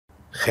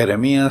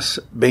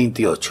Jeremías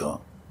 28.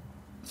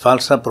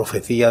 Falsa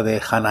profecía de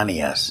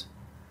Hananías.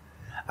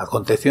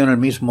 Aconteció en el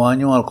mismo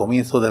año, al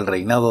comienzo del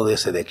reinado de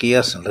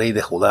Sedequías, rey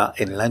de Judá,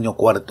 en el año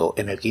cuarto,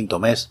 en el quinto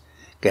mes,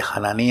 que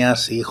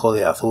Hananías, hijo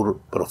de Azur,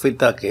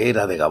 profeta que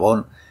era de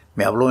Gabón,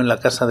 me habló en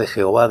la casa de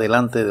Jehová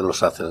delante de los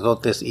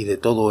sacerdotes y de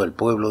todo el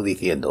pueblo,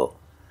 diciendo: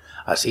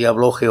 Así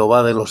habló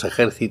Jehová de los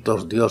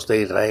ejércitos, Dios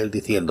de Israel,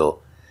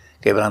 diciendo: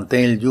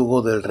 Quebranté el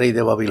yugo del rey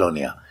de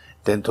Babilonia.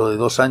 Dentro de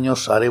 2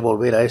 años haré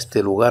volver a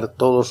este lugar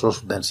todos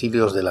los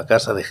utensilios de la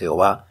casa de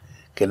Jehová,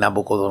 que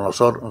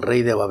Nabucodonosor,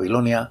 rey de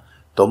Babilonia,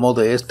 tomó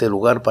de este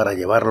lugar para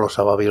llevarlos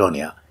a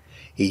Babilonia.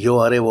 Y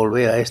yo haré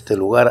volver a este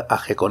lugar a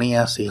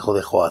Jeconías, hijo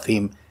de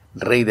Joacim,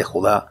 rey de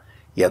Judá,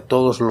 y a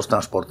todos los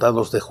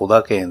transportados de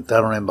Judá que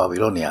entraron en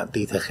Babilonia,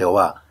 dice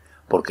Jehová,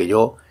 porque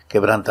yo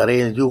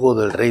quebrantaré el yugo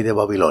del rey de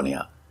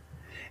Babilonia.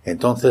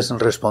 Entonces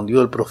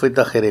respondió el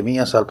profeta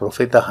Jeremías al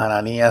profeta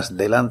Hananías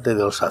delante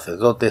de los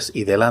sacerdotes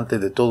y delante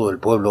de todo el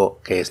pueblo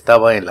que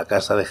estaba en la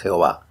casa de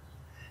Jehová.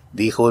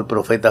 Dijo el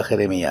profeta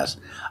Jeremías: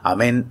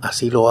 Amén,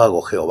 así lo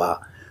hago,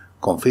 Jehová.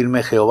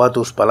 Confirme Jehová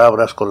tus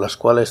palabras con las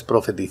cuales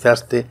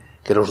profetizaste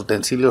que los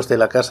utensilios de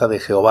la casa de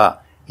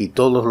Jehová y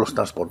todos los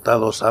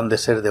transportados han de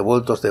ser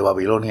devueltos de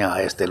Babilonia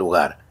a este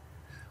lugar.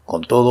 Con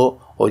todo,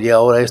 oye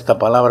ahora esta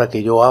palabra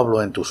que yo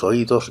hablo en tus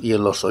oídos y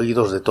en los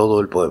oídos de todo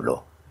el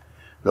pueblo.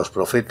 Los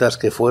profetas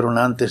que fueron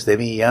antes de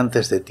mí y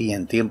antes de ti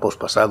en tiempos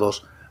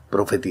pasados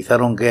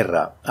profetizaron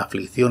guerra,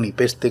 aflicción y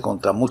peste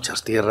contra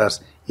muchas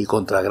tierras y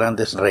contra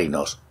grandes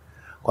reinos.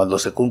 Cuando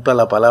se cumpla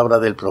la palabra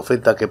del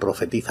profeta que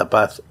profetiza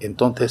paz,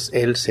 entonces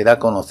él será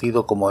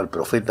conocido como el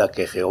profeta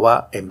que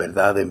Jehová en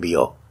verdad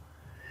envió.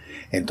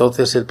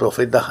 Entonces el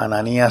profeta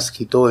Hananías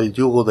quitó el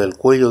yugo del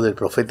cuello del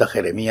profeta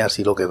Jeremías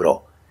y lo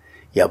quebró.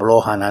 Y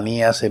habló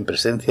Hananías en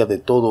presencia de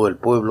todo el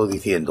pueblo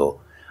diciendo: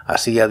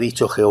 Así ha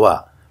dicho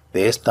Jehová: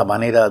 de esta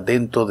manera,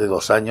 dentro de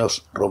 2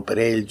 años,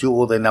 romperé el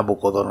yugo de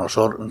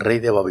Nabucodonosor, rey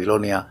de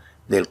Babilonia,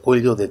 del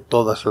cuello de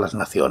todas las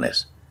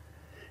naciones.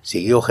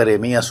 Siguió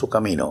Jeremías su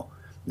camino.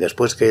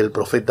 Después que el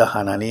profeta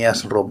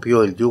Hananías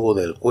rompió el yugo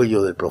del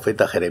cuello del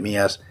profeta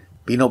Jeremías,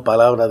 vino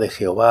palabra de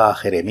Jehová a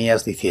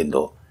Jeremías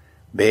diciendo: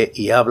 Ve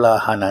y habla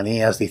a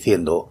Hananías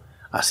diciendo: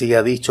 Así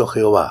ha dicho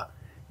Jehová: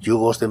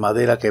 Yugos de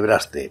madera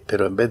quebraste,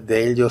 pero en vez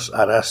de ellos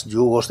harás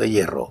yugos de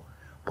hierro.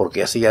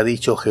 Porque así ha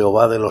dicho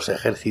Jehová de los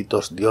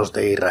ejércitos, Dios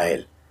de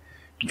Israel: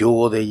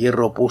 Yugo de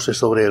hierro puse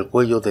sobre el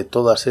cuello de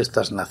todas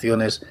estas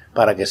naciones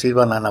para que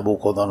sirvan a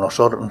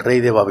Nabucodonosor, rey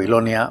de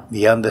Babilonia,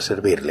 y han de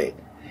servirle.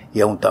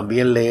 Y aun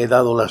también le he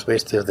dado las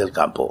bestias del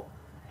campo.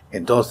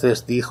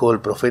 Entonces dijo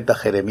el profeta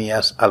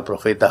Jeremías al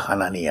profeta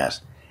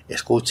Hananías: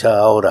 Escucha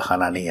ahora,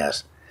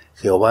 Hananías.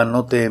 Jehová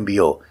no te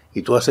envió,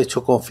 y tú has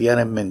hecho confiar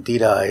en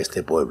mentira a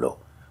este pueblo.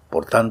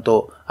 Por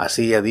tanto,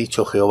 así ha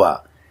dicho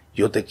Jehová: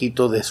 Yo te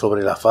quito de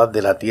sobre la faz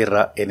de la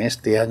tierra, en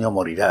este año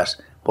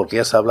morirás, porque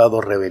has hablado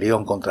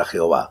rebelión contra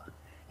Jehová.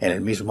 En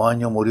el mismo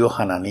año murió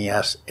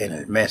Hananías, en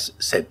el mes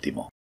 7.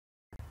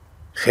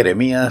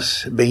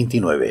 Jeremías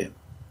 29.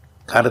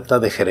 Carta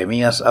de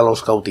Jeremías a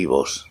los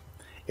cautivos.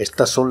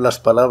 Estas son las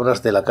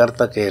palabras de la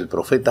carta que el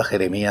profeta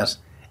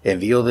Jeremías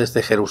envió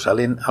desde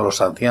Jerusalén a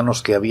los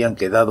ancianos que habían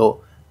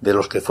quedado de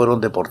los que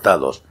fueron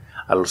deportados,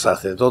 a los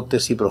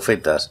sacerdotes y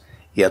profetas,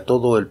 y a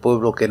todo el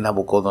pueblo que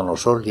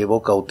Nabucodonosor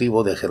llevó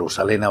cautivo de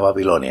Jerusalén a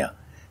Babilonia,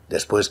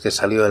 después que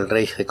salió el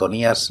rey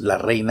Jeconías, la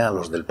reina,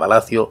 los del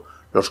palacio,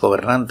 los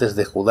gobernantes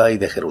de Judá y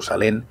de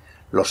Jerusalén,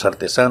 los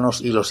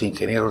artesanos y los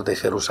ingenieros de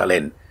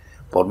Jerusalén,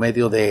 por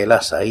medio de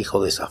Elasa,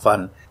 hijo de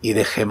Safán, y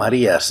de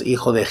Gemarías,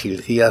 hijo de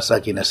Gilcías,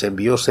 a quienes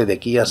envió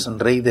Sedequías,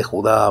 rey de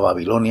Judá, a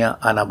Babilonia,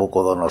 a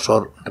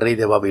Nabucodonosor, rey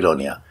de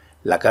Babilonia.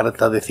 La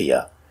carta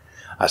decía: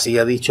 Así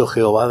ha dicho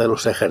Jehová de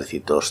los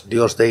ejércitos,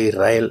 Dios de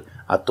Israel,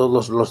 a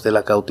todos los de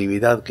la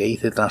cautividad que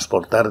hice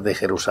transportar de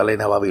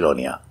Jerusalén a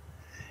Babilonia.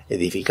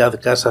 Edificad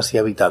casas y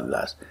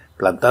habitadlas,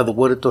 plantad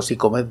huertos y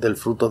comed del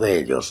fruto de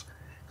ellos,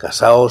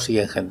 casaos y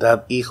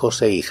engendrad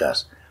hijos e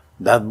hijas,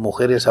 dad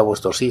mujeres a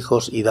vuestros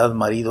hijos y dad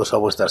maridos a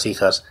vuestras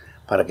hijas,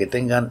 para que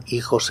tengan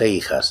hijos e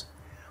hijas.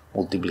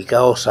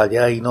 Multiplicaos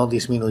allá y no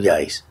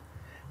disminuyáis.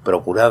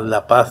 Procurad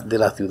la paz de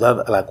la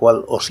ciudad a la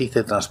cual os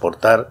hice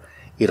transportar,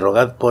 y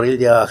rogad por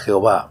ella a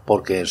Jehová,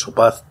 porque en su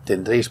paz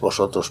tendréis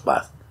vosotros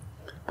paz.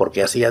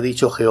 Porque así ha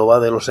dicho Jehová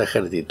de los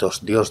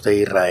ejércitos, Dios de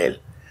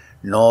Israel: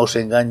 No os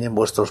engañen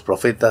vuestros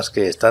profetas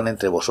que están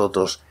entre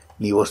vosotros,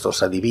 ni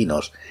vuestros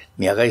adivinos,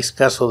 ni hagáis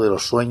caso de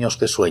los sueños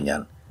que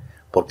sueñan,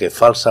 porque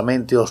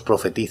falsamente os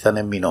profetizan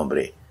en mi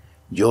nombre.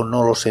 Yo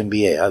no los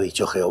envié, ha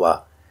dicho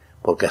Jehová.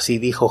 Porque así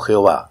dijo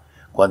Jehová: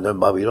 Cuando en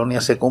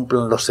Babilonia se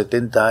cumplan los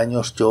 70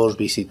 años, yo os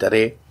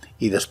visitaré,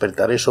 y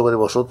despertaré sobre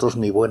vosotros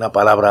mi buena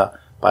palabra,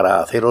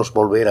 para haceros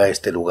volver a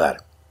este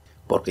lugar.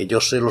 Porque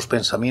yo sé los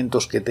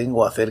pensamientos que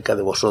tengo acerca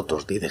de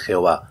vosotros, dice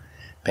Jehová,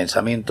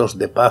 pensamientos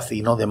de paz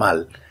y no de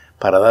mal,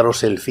 para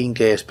daros el fin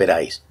que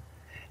esperáis.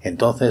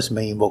 Entonces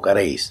me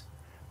invocaréis,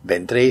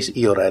 vendréis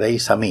y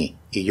oraréis a mí,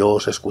 y yo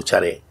os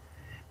escucharé.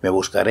 Me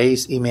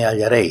buscaréis y me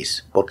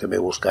hallaréis, porque me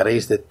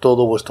buscaréis de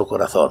todo vuestro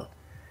corazón.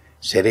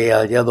 Seré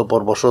hallado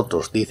por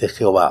vosotros, dice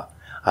Jehová,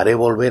 Haré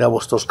volver a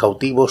vuestros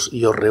cautivos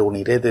y os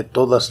reuniré de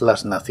todas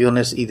las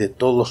naciones y de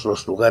todos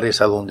los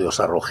lugares a donde os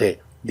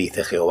arrojé,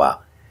 dice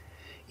Jehová.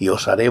 Y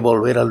os haré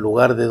volver al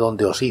lugar de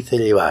donde os hice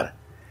llevar.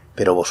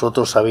 Pero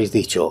vosotros habéis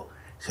dicho,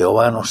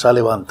 Jehová nos ha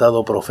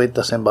levantado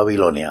profetas en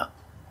Babilonia.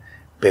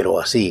 Pero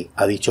así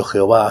ha dicho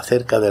Jehová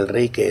acerca del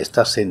rey que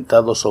está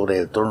sentado sobre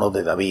el trono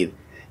de David,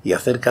 y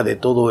acerca de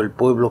todo el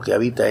pueblo que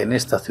habita en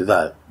esta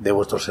ciudad, de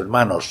vuestros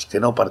hermanos que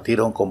no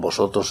partieron con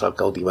vosotros al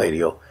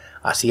cautiverio.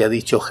 Así ha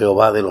dicho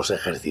Jehová de los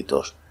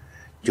ejércitos.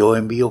 Yo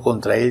envío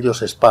contra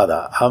ellos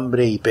espada,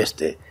 hambre y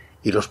peste,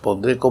 y los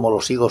pondré como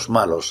los higos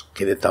malos,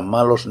 que de tan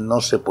malos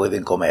no se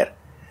pueden comer.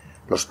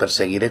 Los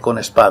perseguiré con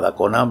espada,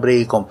 con hambre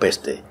y con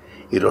peste,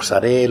 y los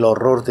haré el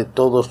horror de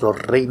todos los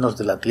reinos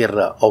de la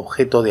tierra,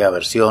 objeto de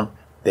aversión,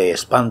 de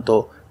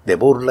espanto, de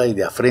burla y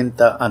de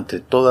afrenta ante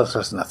todas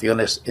las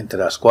naciones entre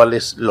las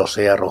cuales los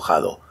he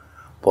arrojado.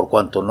 Por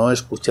cuanto no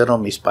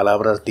escucharon mis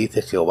palabras,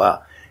 dice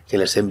Jehová, que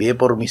les envié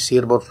por mis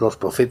siervos los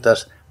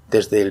profetas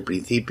desde el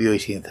principio y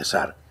sin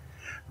cesar.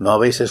 No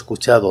habéis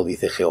escuchado,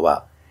 dice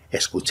Jehová.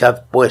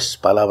 Escuchad, pues,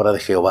 palabra de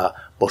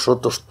Jehová,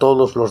 vosotros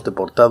todos los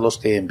deportados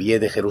que envié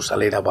de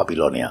Jerusalén a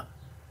Babilonia.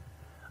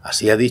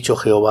 Así ha dicho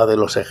Jehová de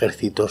los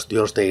ejércitos,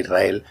 Dios de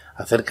Israel,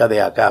 acerca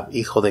de Acab,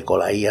 hijo de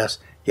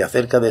Colaías, y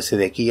acerca de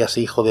Sedequías,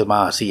 hijo de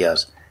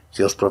Maasías,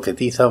 que os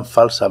profetizan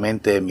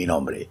falsamente en mi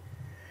nombre.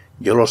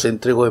 Yo los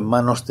entrego en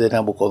manos de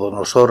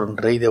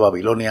Nabucodonosor, rey de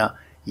Babilonia,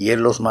 y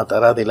él los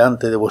matará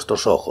delante de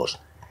vuestros ojos.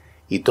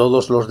 Y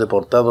todos los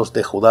deportados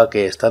de Judá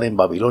que están en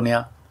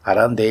Babilonia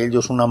harán de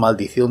ellos una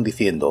maldición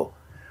diciendo,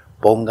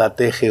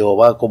 Póngate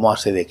Jehová como a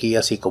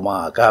Sedequías y como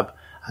a Acab,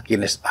 a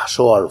quienes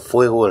asó al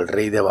fuego el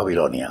rey de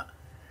Babilonia.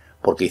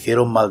 Porque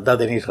hicieron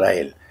maldad en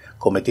Israel,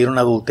 cometieron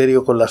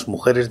adulterio con las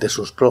mujeres de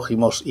sus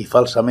prójimos y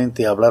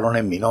falsamente hablaron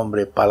en mi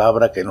nombre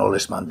palabra que no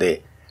les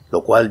mandé,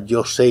 lo cual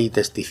yo sé y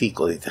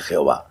testifico, dice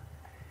Jehová.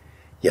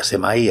 Y a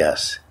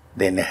Semaías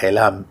de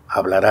Nehelam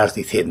hablarás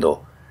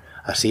diciendo,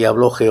 Así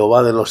habló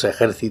Jehová de los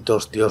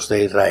ejércitos, Dios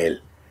de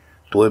Israel.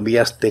 Tú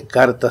enviaste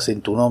cartas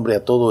en tu nombre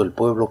a todo el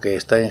pueblo que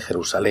está en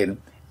Jerusalén,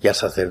 y al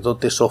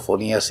sacerdote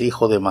Sofonías,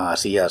 hijo de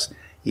Maasías,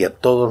 y a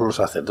todos los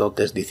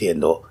sacerdotes,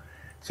 diciendo,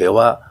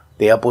 Jehová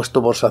te ha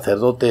puesto por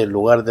sacerdote en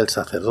lugar del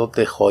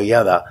sacerdote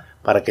Joiada,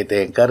 para que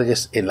te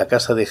encargues en la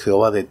casa de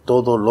Jehová de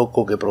todo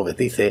loco que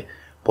profetice,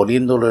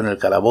 poniéndolo en el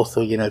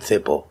calabozo y en el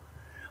cepo.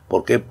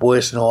 ¿Por qué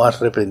pues no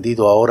has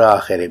reprendido ahora a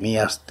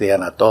Jeremías de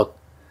Anatot,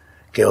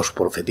 que os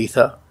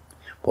profetiza?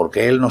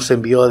 Porque él nos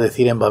envió a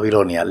decir en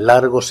Babilonia,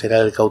 largo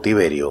será el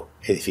cautiverio,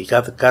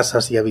 edificad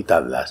casas y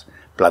habitadlas,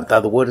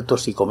 plantad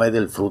huertos y comed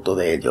el fruto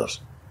de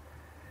ellos.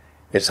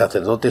 El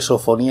sacerdote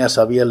Sofonías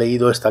había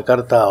leído esta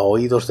carta a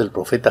oídos del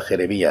profeta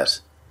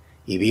Jeremías,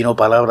 y vino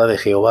palabra de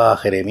Jehová a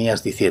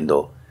Jeremías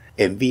diciendo,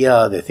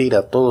 Envía a decir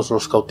a todos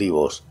los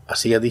cautivos,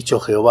 así ha dicho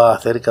Jehová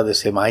acerca de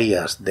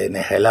Semaías de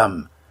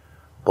Nehelam,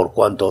 por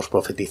cuanto os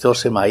profetizó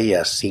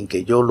Semaías sin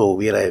que yo lo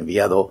hubiera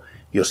enviado,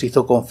 y os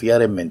hizo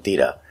confiar en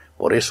mentira.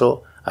 Por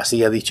eso,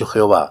 así ha dicho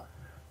Jehová,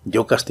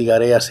 yo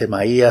castigaré a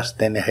Semaías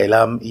de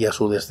Nehelam y a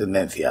su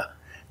descendencia.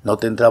 No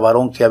tendrá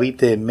varón que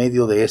habite en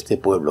medio de este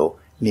pueblo,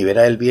 ni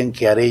verá el bien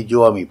que haré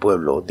yo a mi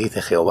pueblo,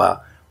 dice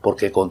Jehová,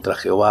 porque contra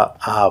Jehová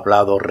ha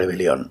hablado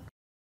rebelión.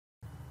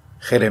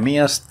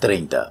 Jeremías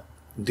 30.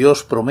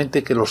 Dios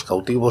promete que los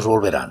cautivos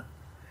volverán.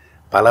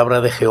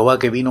 Palabra de Jehová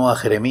que vino a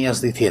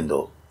Jeremías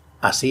diciendo,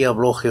 Así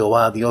habló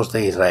Jehová, Dios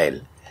de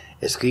Israel.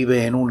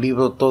 Escribe en un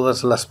libro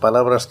todas las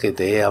palabras que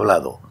te he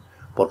hablado,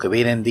 porque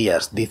vienen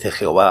días, dice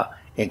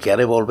Jehová, en que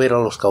haré volver a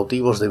los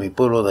cautivos de mi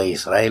pueblo de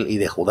Israel y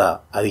de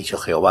Judá, ha dicho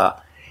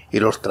Jehová, y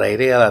los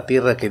traeré a la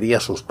tierra que di a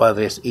sus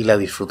padres y la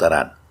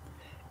disfrutarán.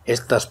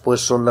 Estas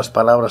pues son las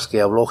palabras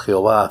que habló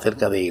Jehová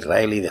acerca de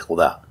Israel y de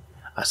Judá.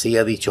 Así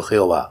ha dicho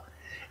Jehová,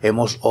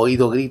 hemos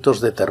oído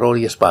gritos de terror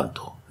y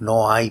espanto,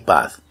 no hay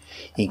paz.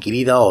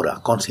 Inquirid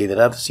ahora,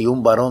 considerad si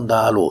un varón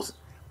da a luz,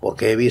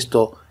 porque he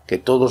visto que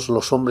todos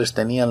los hombres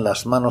tenían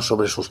las manos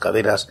sobre sus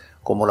caderas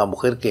como la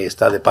mujer que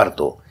está de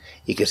parto,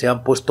 y que se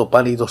han puesto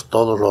pálidos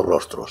todos los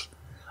rostros.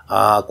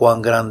 Ah,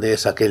 cuán grande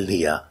es aquel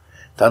día,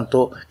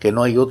 tanto que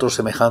no hay otro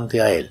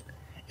semejante a él.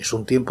 Es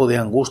un tiempo de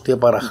angustia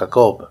para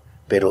Jacob,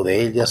 pero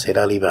de ella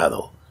será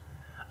librado.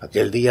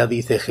 Aquel día,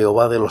 dice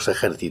Jehová de los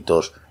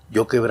ejércitos,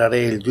 yo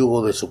quebraré el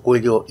yugo de su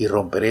cuello y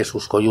romperé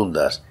sus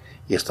coyundas,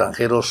 y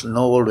extranjeros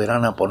no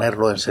volverán a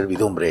ponerlo en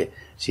servidumbre,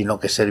 sino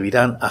que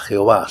servirán a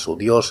Jehová su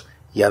Dios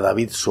y a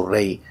David su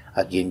rey,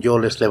 a quien yo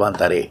les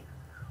levantaré.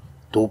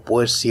 Tú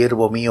pues,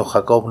 siervo mío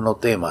Jacob, no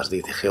temas,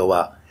 dice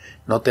Jehová,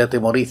 no te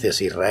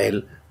atemorices,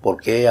 Israel,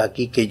 porque he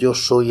aquí que yo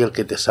soy el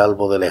que te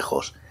salvo de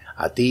lejos,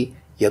 a ti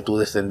y a tu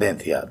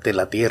descendencia, de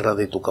la tierra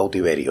de tu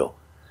cautiverio.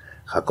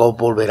 Jacob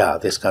volverá,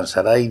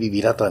 descansará y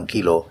vivirá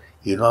tranquilo,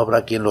 y no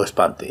habrá quien lo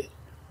espante.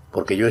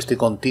 Porque yo estoy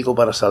contigo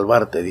para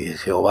salvarte, dice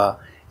Jehová,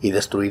 y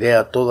destruiré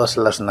a todas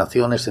las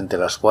naciones entre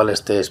las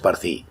cuales te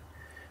esparcí.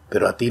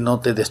 Pero a ti no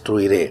te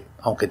destruiré,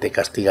 aunque te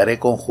castigaré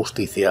con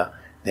justicia,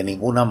 de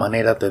ninguna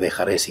manera te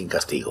dejaré sin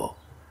castigo.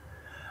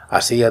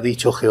 Así ha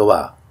dicho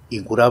Jehová,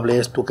 incurable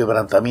es tu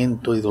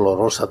quebrantamiento y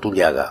dolorosa tu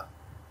llaga.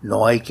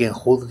 No hay quien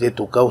juzgue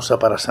tu causa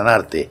para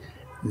sanarte,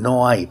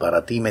 no hay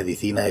para ti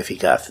medicina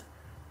eficaz.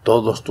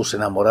 Todos tus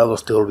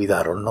enamorados te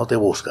olvidaron, no te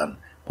buscan,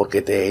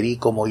 porque te herí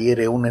como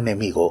hiere un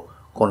enemigo,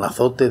 con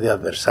azote de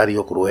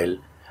adversario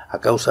cruel, a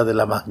causa de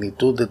la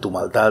magnitud de tu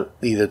maldad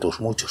y de tus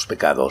muchos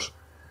pecados.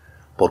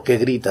 ¿Por qué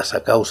gritas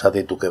a causa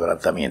de tu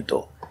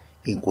quebrantamiento?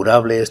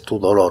 Incurable es tu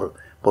dolor,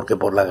 porque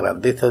por la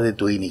grandeza de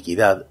tu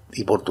iniquidad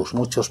y por tus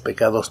muchos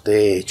pecados te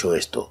he hecho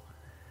esto.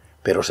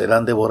 Pero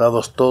serán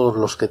devorados todos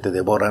los que te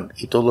devoran,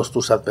 y todos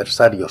tus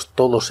adversarios,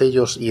 todos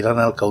ellos irán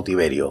al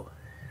cautiverio.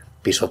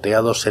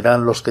 Pisoteados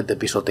serán los que te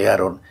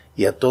pisotearon,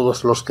 y a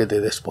todos los que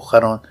te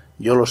despojaron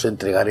yo los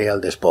entregaré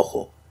al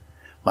despojo.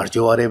 Mas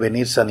yo haré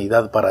venir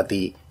sanidad para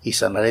ti, y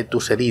sanaré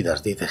tus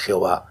heridas, dice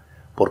Jehová,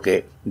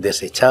 porque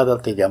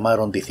desechada te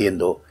llamaron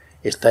diciendo,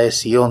 esta es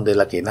Sión de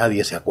la que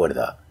nadie se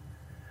acuerda.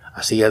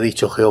 Así ha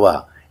dicho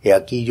Jehová, he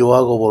aquí yo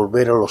hago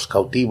volver a los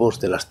cautivos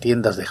de las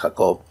tiendas de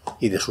Jacob,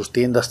 y de sus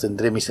tiendas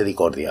tendré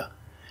misericordia.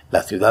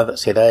 La ciudad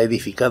será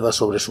edificada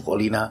sobre su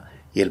colina,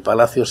 y el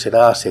palacio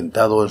será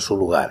asentado en su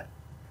lugar.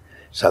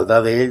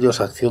 Saldrá de ellos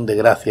acción de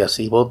gracias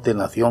y voz de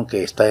nación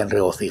que está en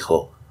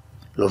regocijo.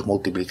 Los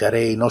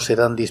multiplicaré y no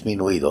serán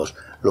disminuidos,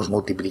 los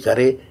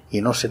multiplicaré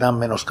y no serán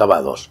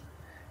menoscabados.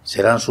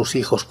 Serán sus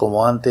hijos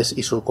como antes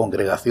y su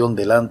congregación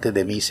delante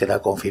de mí será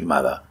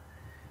confirmada.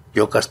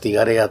 Yo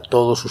castigaré a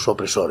todos sus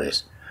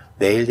opresores.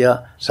 De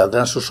ella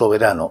saldrá su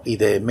soberano y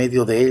de en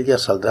medio de ella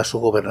saldrá su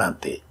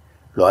gobernante.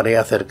 Lo haré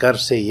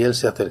acercarse y él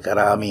se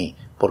acercará a mí,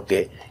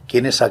 porque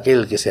 ¿quién es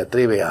aquel que se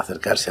atreve a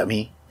acercarse a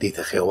mí?,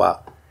 dice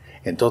Jehová.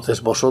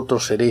 Entonces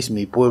vosotros seréis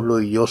mi pueblo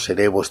y yo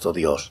seré vuestro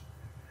Dios.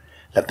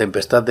 La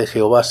tempestad de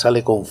Jehová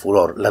sale con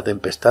furor, la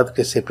tempestad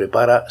que se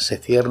prepara se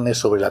cierne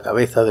sobre la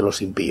cabeza de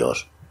los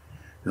impíos.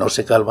 No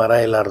se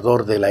calmará el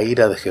ardor de la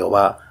ira de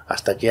Jehová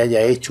hasta que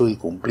haya hecho y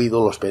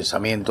cumplido los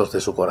pensamientos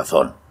de su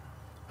corazón.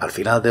 Al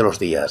final de los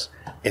días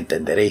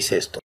entenderéis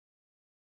esto.